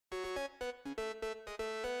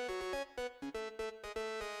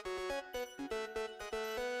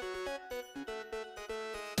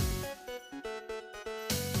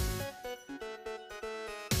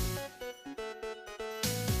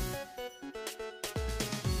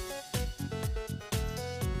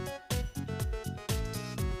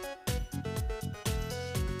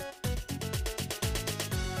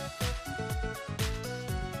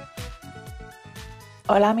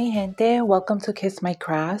Hola, mi gente. Welcome to Kiss My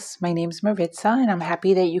Crafts. My name is Maritza, and I'm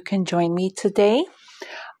happy that you can join me today.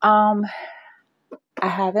 Um, I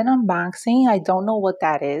have an unboxing. I don't know what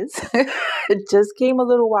that is. It just came a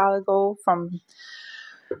little while ago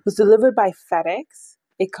it was delivered by FedEx.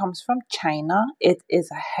 It comes from China. It is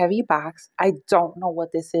a heavy box. I don't know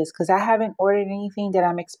what this is because I haven't ordered anything that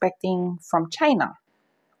I'm expecting from China.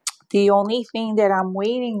 The only thing that I'm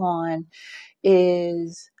waiting on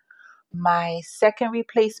is my second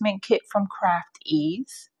replacement kit from Craft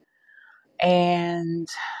Ease. And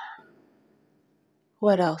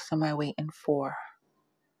what else am I waiting for?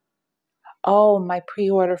 Oh, my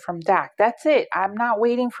pre-order from DAC. That's it. I'm not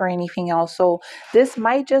waiting for anything else. So this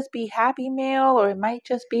might just be Happy Mail or it might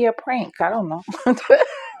just be a prank. I don't know.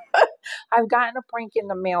 I've gotten a prank in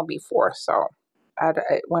the mail before. So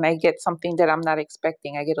when I get something that I'm not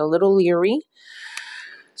expecting, I get a little leery.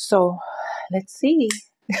 So let's see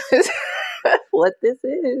what this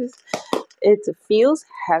is. It feels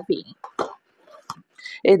heavy.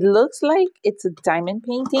 It looks like it's a diamond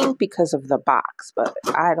painting because of the box, but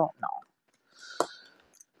I don't know.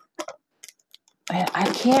 And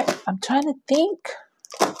I'm trying to think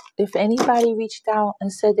if anybody reached out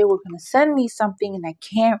and said they were going to send me something and I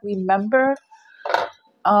can't remember.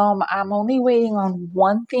 I'm only waiting on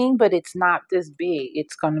one thing, but it's not this big.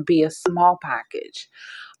 It's going to be a small package.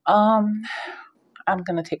 Um, I'm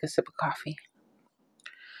going to take a sip of coffee.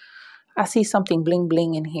 I see something bling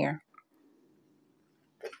bling in here.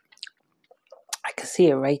 I can see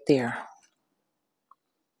it right there.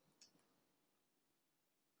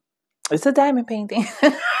 It's a diamond painting.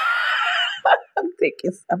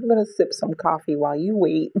 I'm going to sip some coffee while you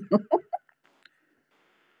wait.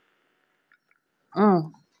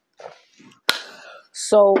 Mm.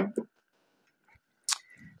 So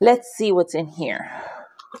let's see what's in here.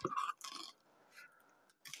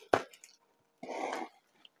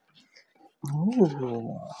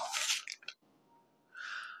 Ooh.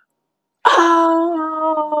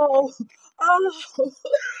 Oh, oh,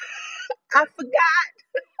 I forgot.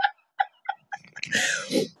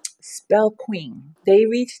 Spell Queen. They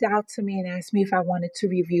reached out to me and asked me if I wanted to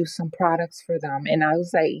review some products for them. And I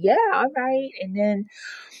was like, yeah, all right. And then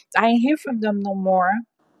I didn't hear from them no more.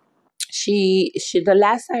 The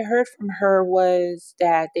last I heard from her was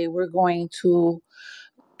that they were going to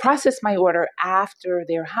process my order after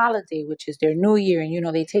their holiday, which is their new year.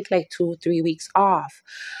 And, they take like 2 or 3 weeks off.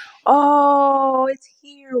 Oh, it's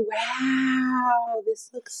here. Wow. This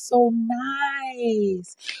looks so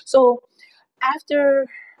nice. So after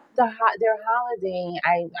their holiday,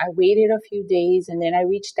 I waited a few days and then I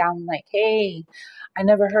reached out and like, hey, I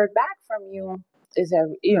never heard back from you. Is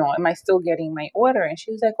that, am I still getting my order? And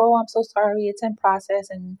she was like, oh, I'm so sorry. It's in process.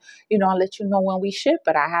 And, I'll let you know when we ship,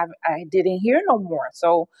 but I didn't hear no more.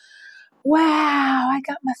 So, wow, I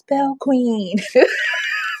got my spell queen.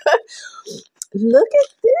 Look at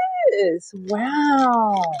this.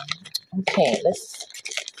 Wow. Okay,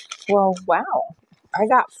 wow. I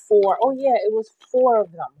got four. Oh, yeah, it was four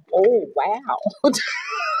of them. Oh, wow.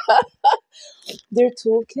 Their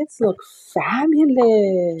toolkits look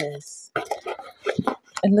fabulous.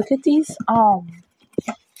 And look at these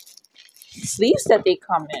sleeves that they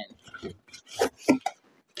come in.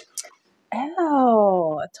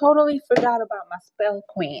 Oh, I totally forgot about my spell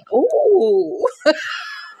queen. Ooh.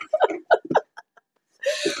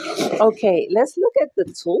 Okay, let's look at the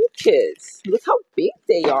toolkits. Look how big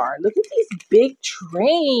they are. Look at these big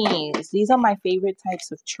trays. These are my favorite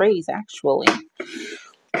types of trays, actually.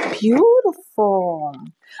 Beautiful.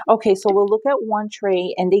 Okay, so we'll look at one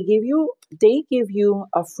tray and they give you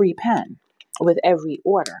a free pen with every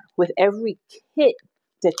order. With every kit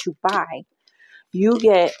that you buy, you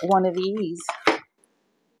get one of these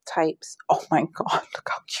types. Oh my god, look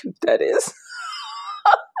how cute that is.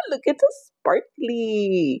 Look at the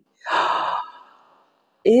sparkly.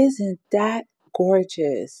 Isn't that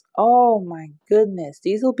gorgeous? Oh my goodness.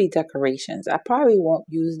 These will be decorations. I probably won't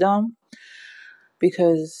use them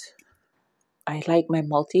because I like my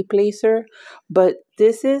multi-placer, but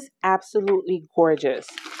this is absolutely gorgeous.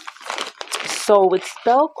 So with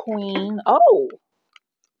Spell Queen,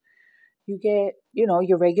 you get,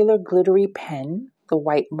 your regular glittery pen. The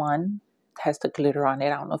white one has the glitter on it.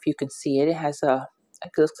 I don't know if you can see it.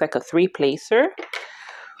 It looks like a three-placer.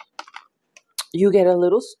 You get a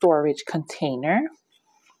little storage container,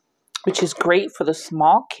 which is great for the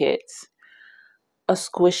small kits. A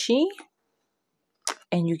squishy,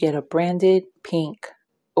 and you get a branded pink.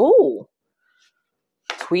 Oh,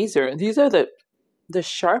 tweezer. These are the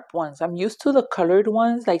sharp ones. I'm used to the colored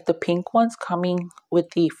ones, like the pink ones coming with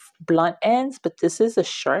the blunt ends, but this is a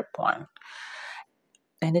sharp one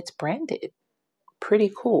and it's branded. pretty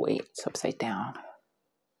cool. Wait, it's upside down.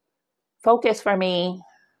 Focus for me.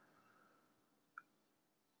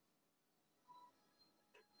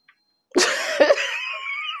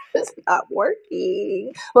 It's not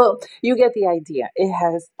working. Well, you get the idea. It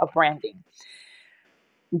has a branding.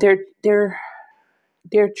 Their their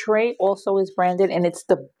their tray also is branded, and it's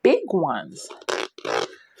the big ones.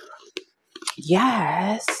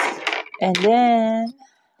 Yes. And then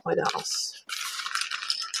what else?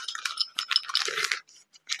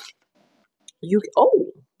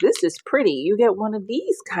 This is pretty. You get one of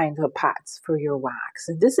these kinds of pots for your wax.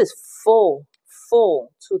 And this is full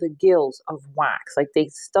to the gills of wax. Like they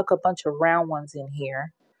stuck a bunch of round ones in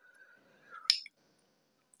here.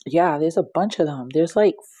 Yeah, there's a bunch of them. There's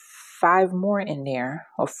like 5 more in there,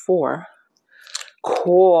 or 4.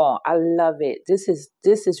 Cool. I love it. This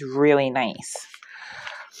is really nice.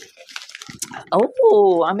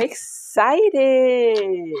 Oh, I'm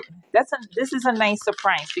excited. This is a nice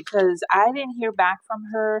surprise because I didn't hear back from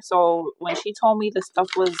her. So when she told me the stuff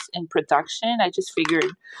was in production, I just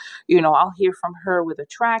figured, I'll hear from her with the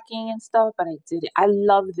tracking and stuff, but I did it. I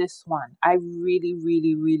love this one. I really,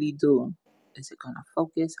 really, really do. Is it gonna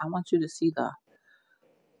focus? I want you to see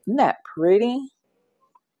isn't that pretty?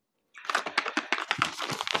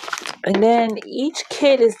 And then each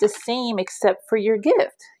kit is the same except for your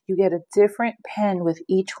gift. You get a different pen with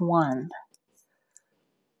each one.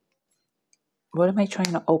 What am I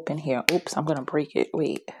trying to open here? Oops, I'm going to break it.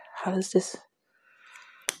 Wait, how does this?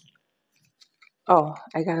 Oh,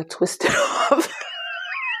 I got to twist it off.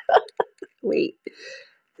 Wait,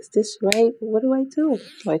 is this right? What do I do?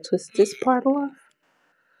 Do I twist this part off?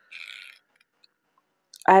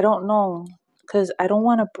 I don't know because I don't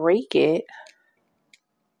want to break it.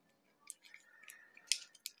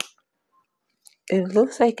 It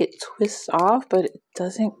looks like it twists off, but it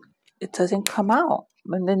doesn't come out.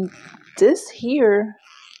 And then this here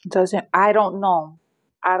doesn't, I don't know.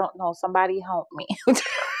 Somebody help me.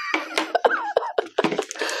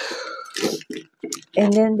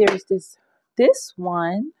 And then there's this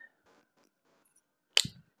one.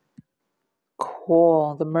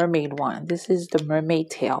 Cool, the mermaid one. This is the mermaid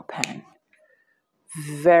tail pen.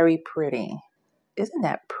 Very pretty. Isn't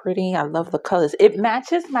that pretty? I love the colors. It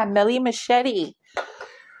matches my Melly machete.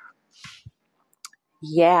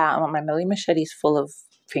 Yeah, my Melly machete is full of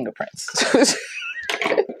fingerprints.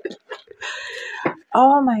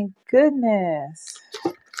 Oh my goodness.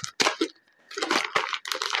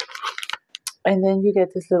 And then you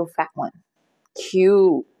get this little fat one.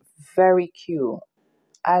 Cute. Very cute.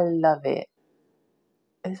 I love it.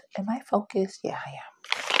 Am I focused? Yeah, I am.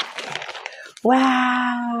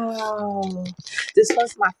 Wow. This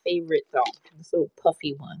one's my favorite though. This little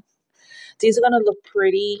puffy one. These are going to look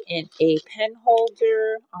pretty in a pen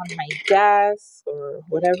holder on my desk or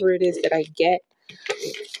whatever it is that I get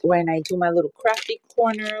when I do my little crafty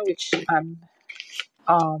corner, which I'm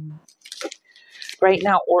right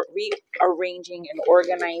now rearranging and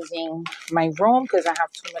organizing my room because I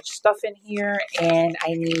have too much stuff in here and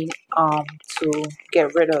I need to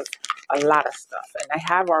get rid of a lot of stuff. And I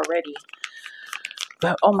have already.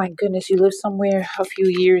 But oh my goodness, you live somewhere a few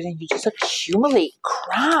years and you just accumulate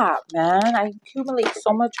crap, man. I accumulate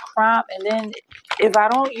so much crap. And then if I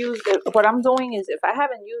don't use it, what I'm doing is if I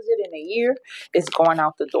haven't used it in a year, it's going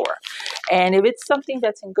out the door. And if it's something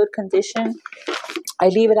that's in good condition, I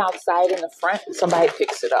leave it outside in the front and somebody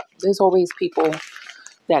picks it up. There's always people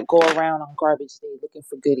that go around on garbage day looking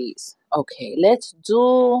for goodies. Okay, let's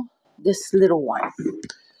do this little one.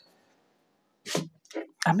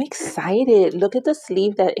 I'm excited. Look at the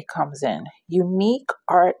sleeve that it comes in. Unique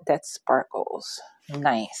art that sparkles.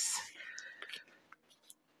 Nice.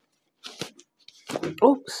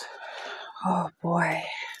 Oops. Oh boy.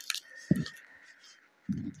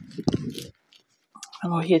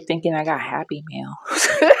 I'm over here thinking I got Happy Meal.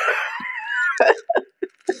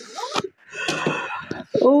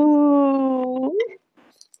 Ooh.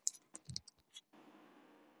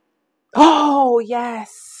 Oh,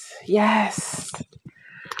 yes. Yes.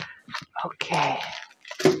 Okay.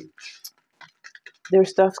 Their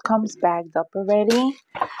stuff comes bagged up already.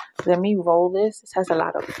 Let me roll this. This has a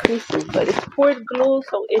lot of creases, but it's poured glue,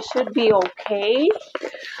 so it should be okay.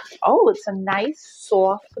 Oh, it's a nice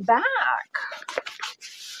soft back.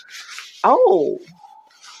 Oh.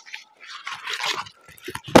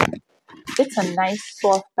 It's a nice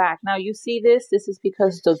soft back. Now you see this? This is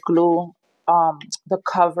because the glue, the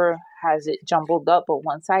cover has it jumbled up, but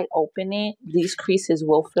once I open it, these creases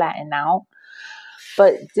will flatten out.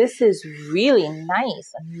 But this is really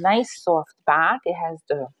nice. A nice soft back. It has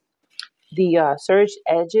the serged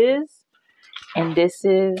edges. And this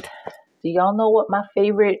is Do y'all know what my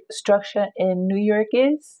favorite structure in New York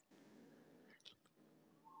is?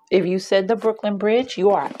 If you said the Brooklyn Bridge,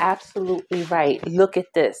 you are absolutely right. Look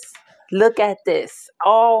at this. Look at this.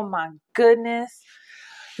 Oh my goodness.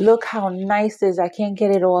 Look how nice this is. I can't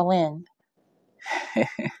get it all in.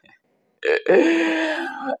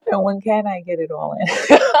 And when can I get it all in?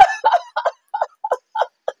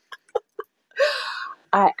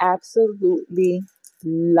 I absolutely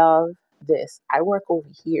love this. I work over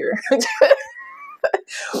here.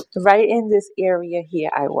 Right in this area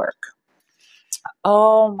here, I work.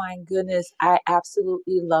 Oh my goodness. I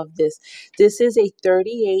absolutely love this. This is a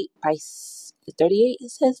 38 by 38,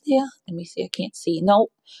 it says there. Let me see. I can't see.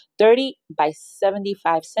 Nope. 30 by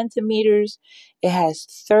 75 centimeters. It has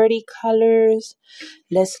 30 colors.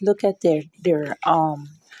 Let's look at their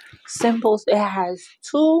symbols. It has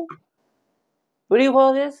two, what do you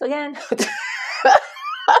call this again?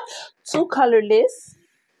 Two color lists.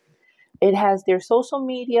 It has their social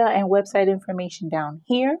media and website information down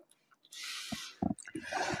here.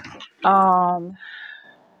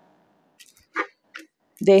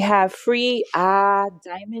 They have free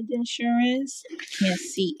diamond insurance. Can't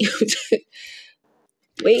see.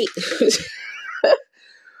 Wait.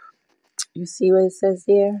 You see what it says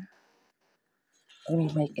there? Let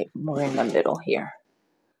me make it more in the middle here.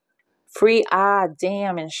 Free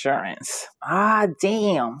damn insurance.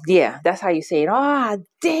 Damn. Yeah, that's how you say it.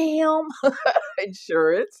 Damn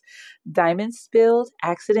insurance. Diamond spills,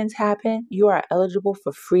 accidents happen. You are eligible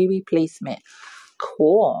for free replacement.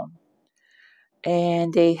 Cool.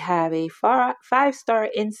 And they have a 5-star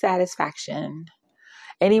insatisfaction.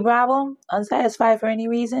 Any problem? Unsatisfied for any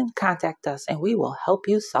reason? Contact us and we will help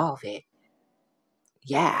you solve it.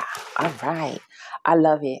 Yeah. All right. I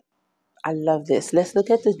love it. I love this. Let's look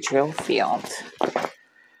at the drill field.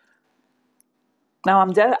 Now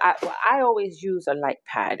I always use a light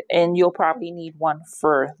pad, and you'll probably need one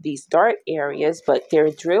for these dark areas, but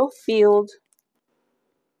their drill field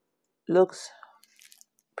looks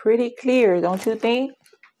pretty clear, don't you think?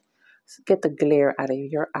 Let's get the glare out of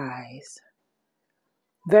your eyes.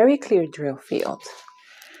 Very clear drill field.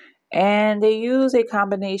 And they use a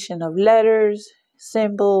combination of letters,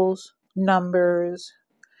 symbols, numbers.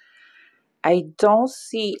 I don't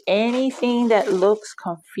see anything that looks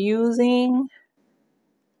confusing.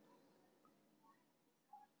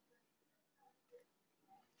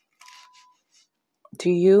 Do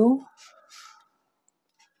you?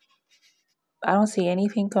 I don't see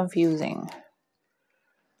anything confusing.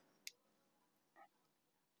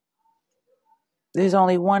 There's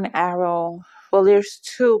only one arrow. Well, there's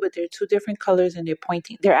two, but they're two different colors and they're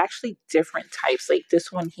pointing. They're actually different types. Like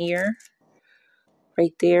this one here,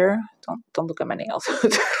 right there. Don't look at my nails.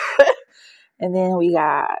 And then we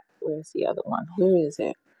got, where's the other one? Where is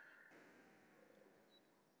it?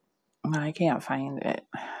 I can't find it.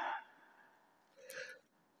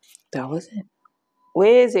 That was it.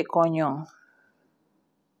 Where is it, coño?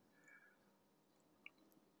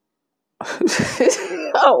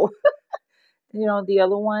 Oh. You know, the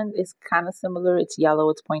other one is kind of similar. It's yellow.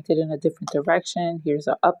 It's pointed in a different direction. Here's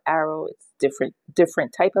an up arrow. It's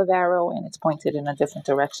different type of arrow, and it's pointed in a different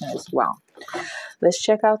direction as well. Let's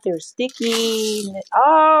check out their sticky.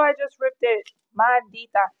 Oh, I just ripped it.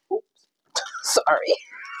 Maldita. Oops. Sorry.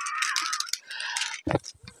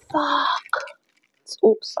 Fuck.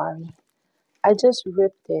 Oops, sorry. I just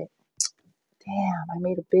ripped it. Damn, I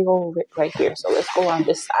made a big old rip right here. So let's go on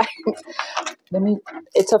this side.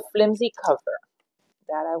 It's a flimsy cover.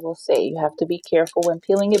 That I will say. You have to be careful when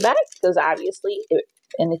peeling it back because obviously,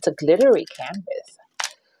 and it's a glittery canvas.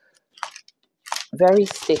 Very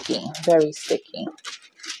sticky, very sticky.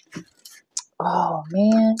 Oh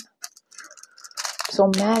man.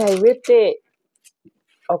 So mad I ripped it.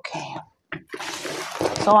 Okay.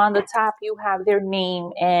 So on the top you have their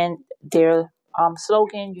name and their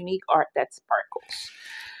slogan, unique art that sparkles.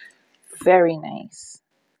 Very nice.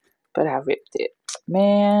 But I ripped it.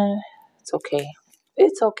 Man, it's okay.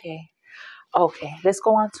 It's okay. Okay, let's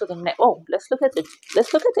go on to the next. Oh, let's look at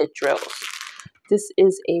the drills. This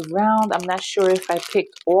is a round. I'm not sure if I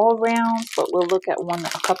picked all rounds, but we'll look at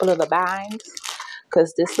a couple of the bags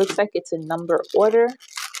because this looks like it's in number order.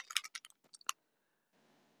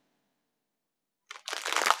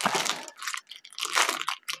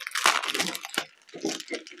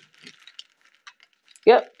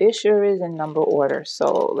 Yep, it sure is in number order.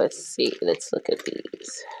 So let's see. Let's look at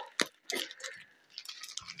these.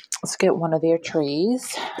 Let's get one of their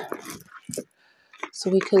trays so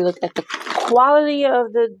we can look at the quality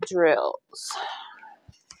of the drills.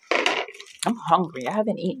 I'm hungry. I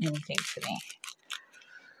haven't eaten anything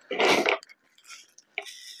today.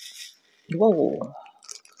 Whoa.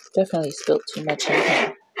 Definitely spilled too much in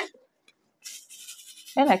here.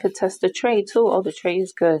 And I could test the tray too. Oh, the tray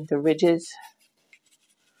is good. The ridges.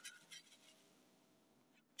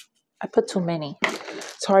 I put too many.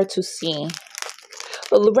 It's hard to see.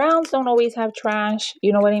 But the rounds don't always have trash.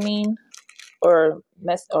 You know what I mean? Or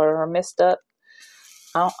messed up.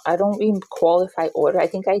 I don't even recall if I ordered. I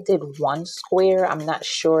think I did one square. I'm not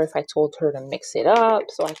sure if I told her to mix it up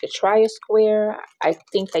so I could try a square. I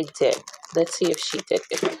think I did. Let's see if she did.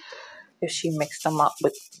 If she mixed them up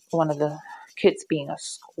with one of the kits being a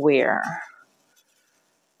square.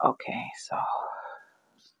 Okay, so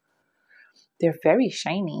they're very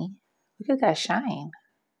shiny. Look at that shine.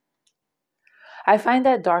 I find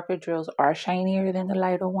that darker drills are shinier than the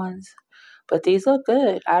lighter ones, but these look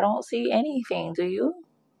good. I don't see anything. Do you?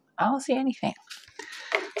 I don't see anything.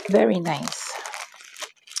 Very nice.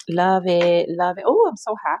 Love it. Love it. Oh, I'm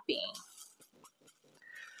so happy.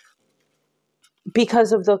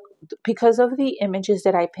 Because of the images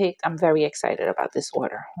that I picked, I'm very excited about this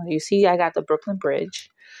order. You see, I got the Brooklyn Bridge.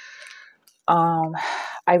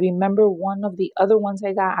 I remember one of the other ones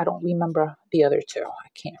I got. I don't remember the other two. I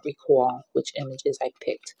can't recall which images I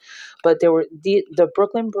picked. But there were the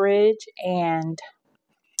Brooklyn Bridge, and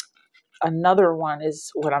another one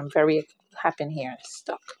is what I'm very happy here. It's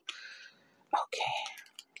stuck. Okay.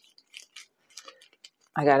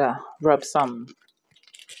 I gotta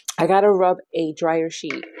rub a dryer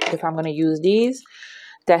sheet if I'm gonna use these.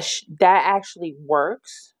 That actually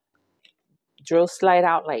works. Drill slide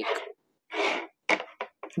out like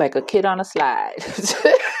a kid on a slide.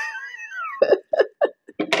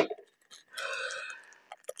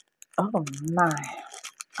 Oh my.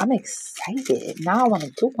 I'm excited. Now I want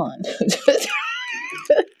to do one.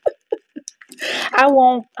 I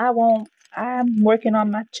won't. I'm working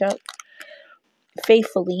on my chuck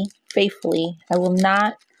faithfully. I will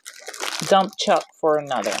not dump chuck for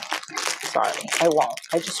another. Sorry, I won't.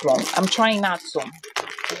 I just won't. I'm trying not to.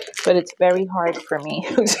 But it's very hard for me.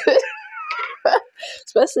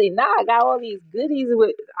 Especially now I got all these goodies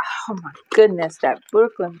with, oh my goodness, that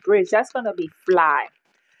Brooklyn Bridge. That's going to be fly.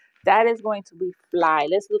 That is going to be fly.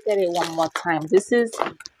 Let's look at it one more time. This is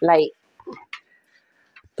like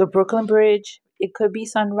the Brooklyn Bridge. It could be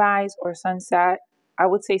sunrise or sunset. I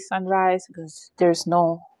would say sunrise because there's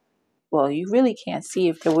no, well, you really can't see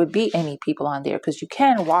if there would be any people on there because you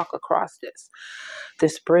can walk across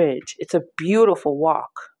this bridge. It's a beautiful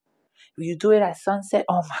walk. If you do it at sunset,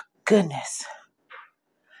 oh my goodness.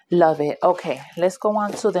 Love it. Okay, let's go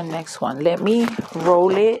on to the next one. Let me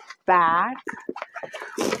roll it back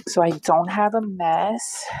so I don't have a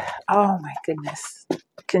mess. Oh my goodness.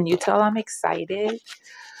 Can you tell I'm excited?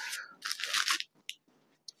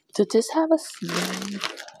 Did this have a sleeve?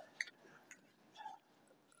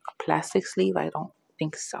 A plastic sleeve? I don't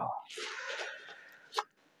think so.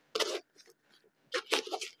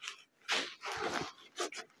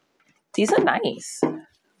 These are nice.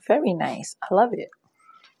 Very nice. I love it.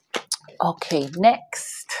 Okay,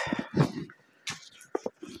 next.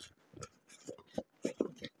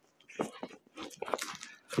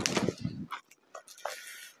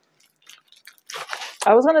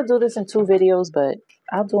 I was going to do this in 2 videos, but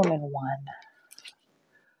I'll do them in one.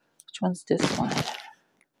 Which one's this one?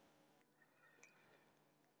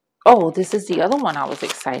 Oh, this is the other one I was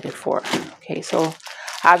excited for. Okay, so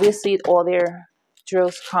obviously all their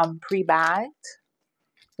drills come pre-bagged.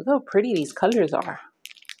 Look how pretty these colors are.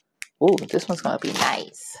 Oh, this one's going to be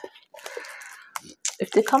nice.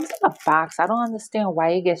 If it comes in a box, I don't understand why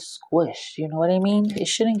it gets squished. You know what I mean? It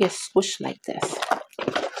shouldn't get squished like this.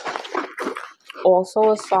 Also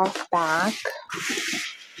a soft back.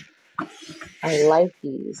 I like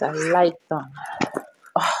these. I like them.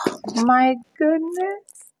 Oh my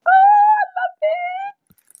goodness. Oh, I love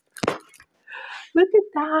it. Look at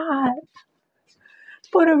that. It's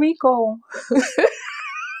Puerto Rico.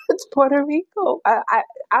 It's Puerto Rico.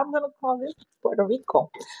 I'm going to call this Puerto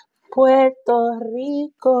Rico. Puerto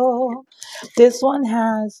Rico. This one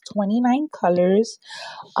has 29 colors.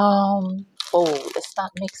 Oh, let's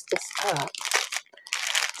not mix this up.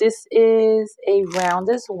 This is a round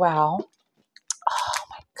as well. Oh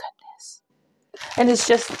my goodness. And it's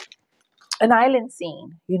just an island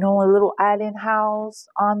scene, you know, a little island house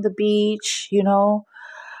on the beach, you know,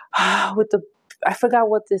 with I forgot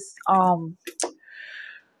what this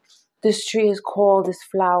tree is called, this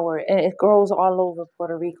flower, and it grows all over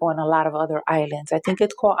Puerto Rico and a lot of other islands. I think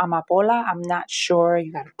it's called amapola. I'm not sure.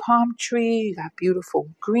 You got a palm tree. You got beautiful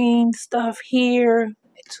green stuff here.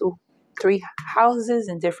 2, 3 houses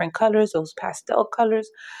in different colors, those pastel colors.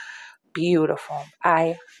 Beautiful.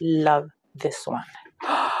 I love this one.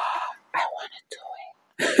 I want to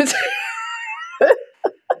do it.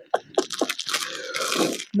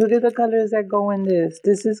 Look at the colors that go in this.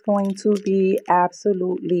 This is going to be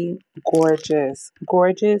absolutely gorgeous.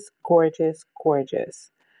 Gorgeous, gorgeous, gorgeous.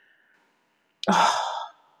 Oh,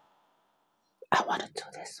 I want to do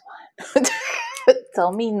this one.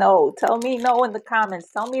 Tell me no. Tell me no in the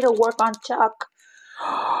comments. Tell me to work on Chuck.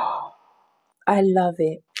 I love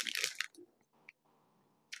it.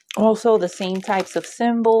 Also, the same types of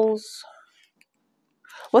symbols.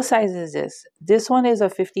 What size is this? This one is a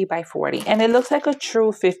 50 by 40. And it looks like a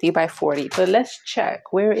true 50 by 40. But let's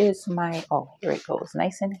check. Where is my... Oh, here it goes.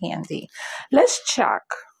 Nice and handy. Let's check.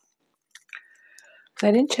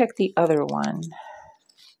 I didn't check the other one.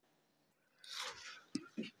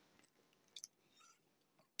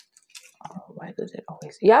 Oh, why does it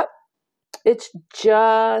always... Yep. It's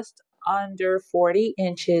just under 40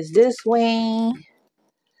 inches this way.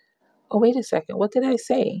 Oh, wait a second. What did I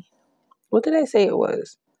say? What did I say it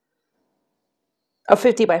was? A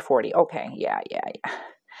 50 by 40. Okay. Yeah.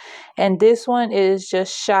 And this one is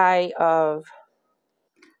just shy of...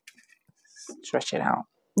 Stretch it out.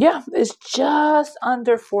 Yeah, it's just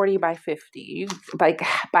under 40 by 50. Like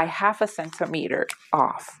by half a centimeter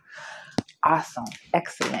off. Awesome.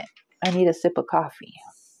 Excellent. I need a sip of coffee.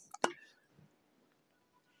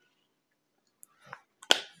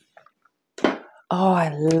 Oh, I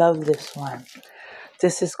love this one.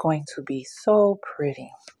 This is going to be so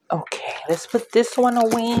pretty. Okay, let's put this one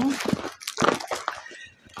away.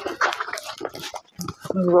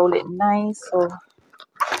 Roll it nice so it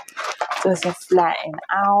doesn't flatten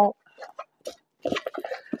out.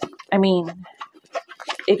 I mean,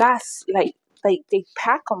 it got like they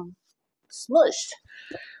pack them smushed.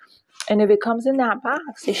 And if it comes in that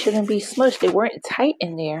box, it shouldn't be smushed. They weren't tight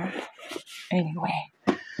in there. Anyway,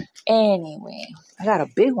 I got a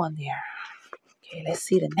big one there. Okay, let's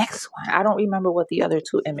see the next one. I don't remember what the other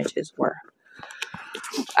two images were.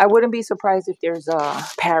 I wouldn't be surprised if there's a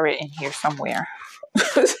parrot in here somewhere.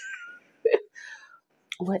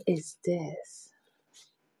 What is this?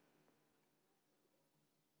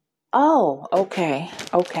 Oh, okay.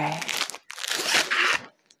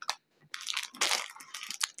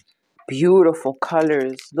 Beautiful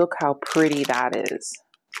colors. Look how pretty that is.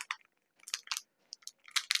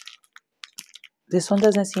 This one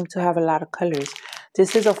doesn't seem to have a lot of colors.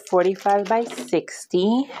 This is a 45 by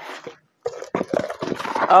 60.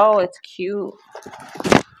 Oh, it's cute.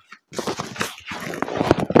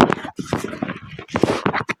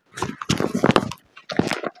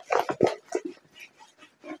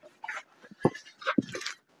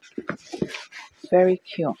 Very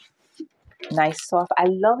cute. Nice soft. I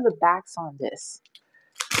love the backs on this.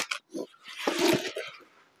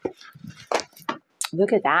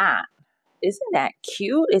 Look at that. Isn't that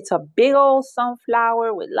cute? It's a big old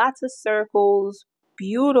sunflower with lots of circles.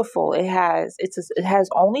 Beautiful. It has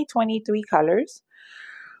only 23 colors.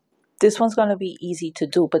 This one's going to be easy to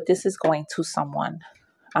do, but this is going to someone.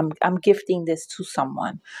 I'm gifting this to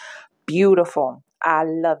someone. Beautiful. I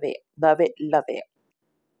love it. Love it. Love it.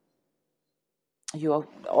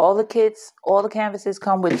 All the kits, all the canvases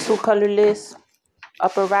come with 2 color lists.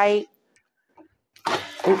 Upper right.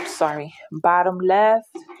 Oops, sorry. Bottom left.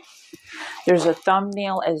 There's a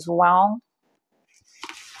thumbnail as well.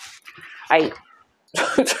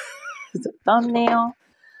 The thumbnail.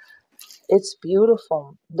 It's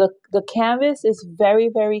beautiful. The canvas is very,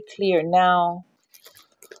 very clear. Now,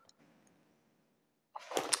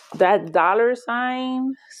 that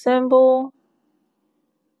 $sign symbol,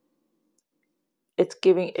 it's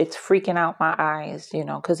freaking out my eyes,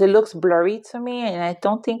 because it looks blurry to me, and I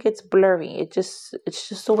don't think it's blurry. It's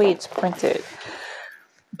just the way it's printed.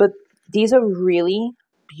 But these are really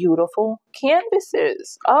beautiful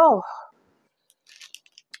canvases. Oh,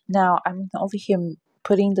 now I'm over here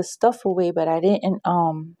putting the stuff away, but I didn't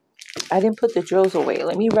put the drills away.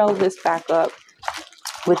 Let me roll this back up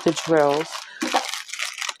with the drills.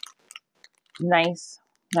 Nice.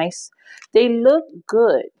 They look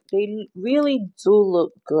good. They really do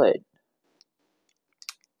look good.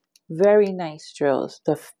 Very nice drills.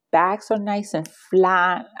 The backs are nice and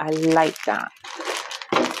flat. I like that.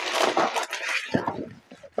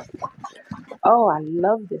 Oh, I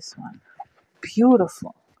love this one.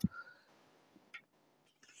 Beautiful.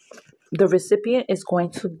 The recipient is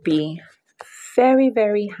going to be very,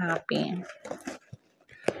 very happy.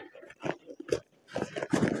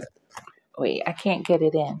 Wait, I can't get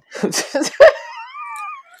it in.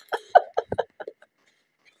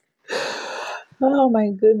 Oh my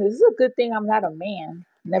goodness. It's a good thing I'm not a man.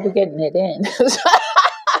 Never getting it in.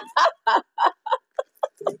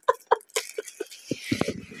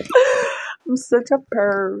 I'm such a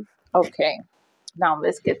perv. Okay. Now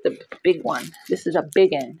let's get the big one. This is a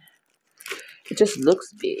big one. It just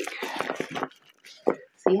looks big.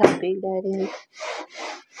 See how big that is?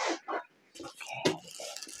 Okay,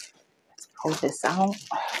 pull this out.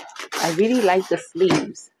 I really like the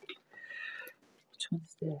sleeves. Which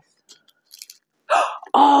one's this?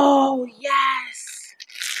 Oh, yes.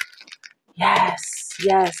 Yes,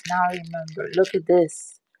 yes. Now I remember. Look at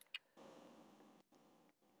this.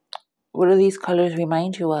 What do these colors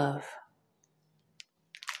remind you of?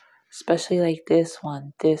 Especially like this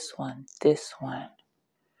one, this one, this one.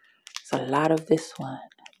 There's a lot of this one.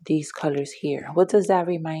 These colors here. What does that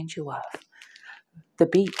remind you of? The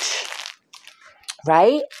beach,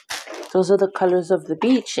 right? Those are the colors of the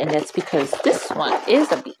beach, and that's because this one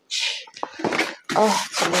is a beach. Oh,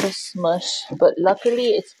 it's a little smush, but luckily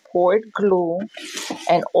it's poured glue,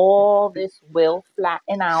 and all this will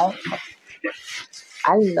flatten out.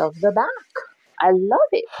 I love the back. I love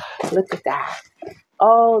it. Look at that.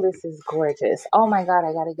 Oh, this is gorgeous. Oh my God,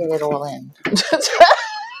 I gotta get it all in.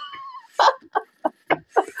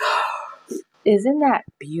 Isn't that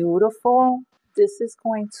beautiful? This is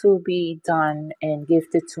going to be done and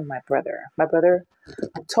gifted to my brother. My brother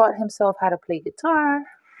taught himself how to play guitar.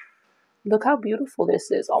 Look how beautiful this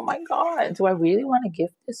is. Oh my God. Do I really want to give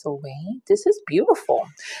this away? This is beautiful.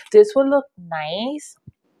 This will look nice,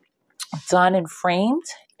 done and framed,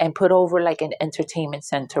 and put over like an entertainment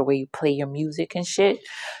center where you play your music and shit.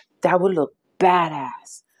 That would look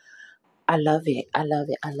badass. I love it. I love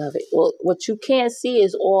it. I love it. Well, what you can't see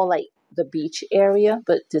is all like the beach area,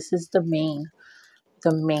 but this is the main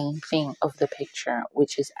thing of the picture,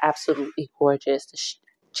 which is absolutely gorgeous. The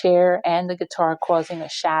chair and the guitar causing a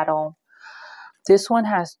shadow. This one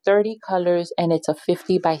has 30 colors and it's a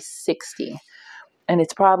 50 by 60. And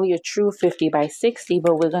it's probably a true 50 by 60,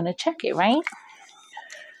 but we're going to check it, right?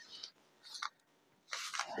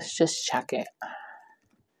 Let's just check it.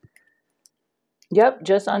 Yep,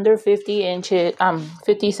 just under 50 inches,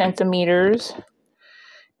 50 centimeters.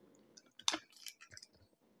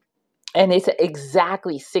 And it's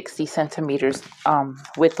exactly 60 centimeters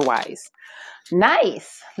widthwise.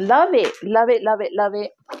 Nice. Love it. Love it. Love it. Love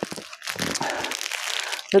it.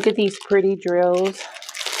 Look at these pretty drills.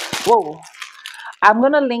 Whoa. I'm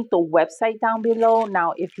going to link the website down below.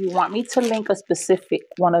 Now, if you want me to link a specific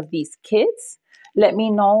one of these kits, let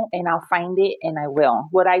me know and I'll find it and I will.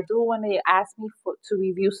 What I do when they ask me to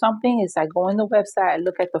review something is I go in the website, I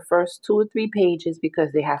look at the first 2 or 3 pages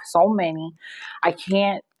because they have so many. I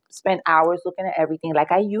can't spend hours looking at everything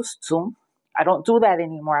like I used to. I don't do that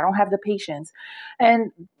anymore. I don't have the patience.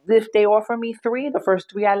 And if they offer me 3, the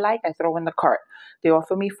first 3 I like, I throw in the cart. They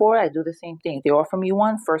offer me 4, I do the same thing. They offer me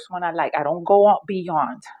 1, first one I like. I don't go on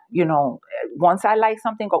beyond. You know, once I like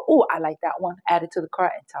something, go, oh, I like that one, add it to the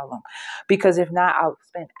cart and tell them. Because if not, I'll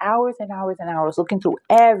spend hours and hours and hours looking through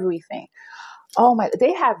everything. Oh my,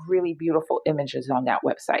 they have really beautiful images on that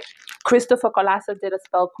website. Christopher Colasa did a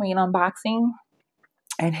Spell Queen unboxing,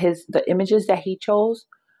 and the images that he chose,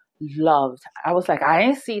 loved. I was like, I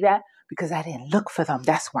didn't see that because I didn't look for them.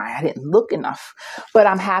 That's why I didn't look enough. But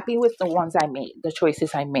I'm happy with the ones I made, the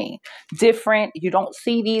choices I made. Different. You don't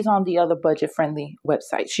see these on the other budget-friendly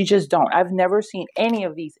websites. You just don't. I've never seen any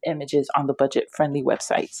of these images on the budget-friendly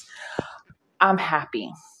websites. I'm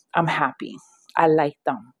happy. I'm happy. I like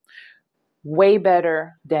them. Way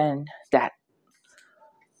better than that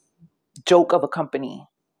joke of a company.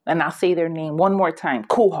 And I'll say their name one more time.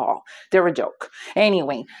 Cool Hall. They're a joke.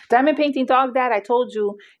 Anyway, Diamond Painting Dog Dad, I told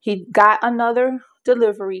you he got another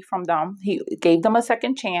delivery from them. He gave them a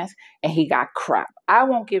second chance and he got crap. I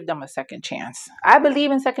won't give them a second chance. I believe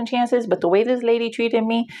in second chances, but the way this lady treated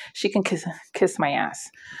me, she can kiss my ass.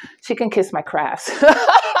 She can kiss my crafts.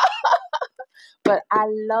 But I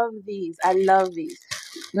love these. I love these.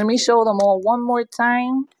 Let me show them all one more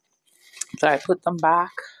time. So I put them back.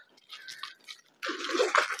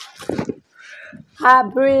 My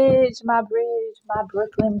bridge, my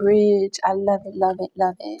Brooklyn bridge. I love it, love it,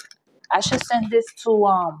 love it. I should send this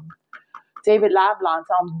to David Lablon.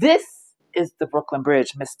 Tell him this is the Brooklyn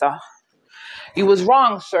Bridge, mister. You was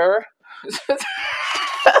wrong, sir.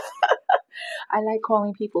 I like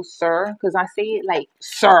calling people sir because I say it like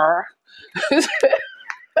sir.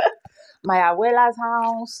 My abuela's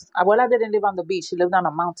house. Abuela didn't live on the beach. She lived on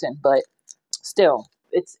a mountain, but still,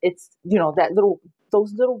 it's you know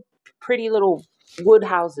those little pretty little wood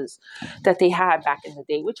houses that they had back in the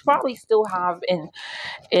day, which probably still have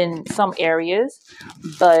in some areas,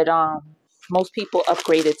 but most people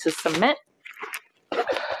upgraded to cement.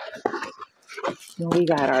 And we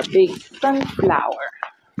got our big sunflower.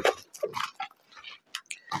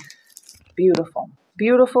 Beautiful,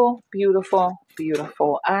 beautiful, beautiful,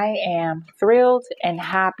 beautiful. I am thrilled and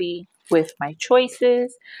happy with my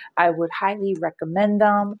choices. I would highly recommend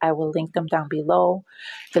them. I will link them down below.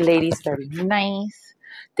 The lady's very nice.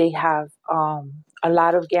 They have a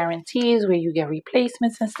lot of guarantees where you get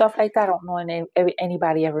replacements and stuff like that. I don't know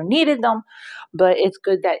anybody ever needed them, but it's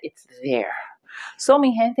good that it's there. So,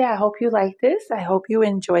 mi gente, I hope you like this. I hope you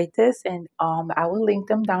enjoyed this, and I will link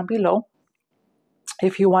them down below.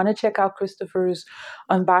 If you want to check out Christopher's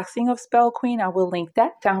unboxing of Spell Queen, I will link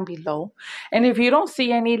that down below. And if you don't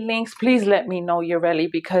see any links, please let me know, Yoreli,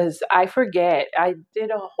 because I forget. I did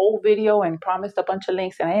a whole video and promised a bunch of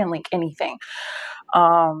links, and I didn't link anything.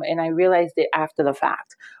 And I realized it after the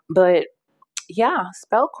fact. But yeah,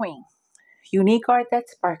 Spell Queen, unique art that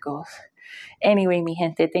sparkles. Anyway, mi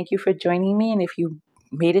gente, thank you for joining me. And if you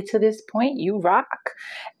made it to this point, you rock.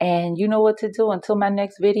 And you know what to do. Until my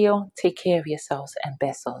next video, take care of yourselves and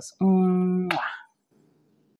besos. Mwah.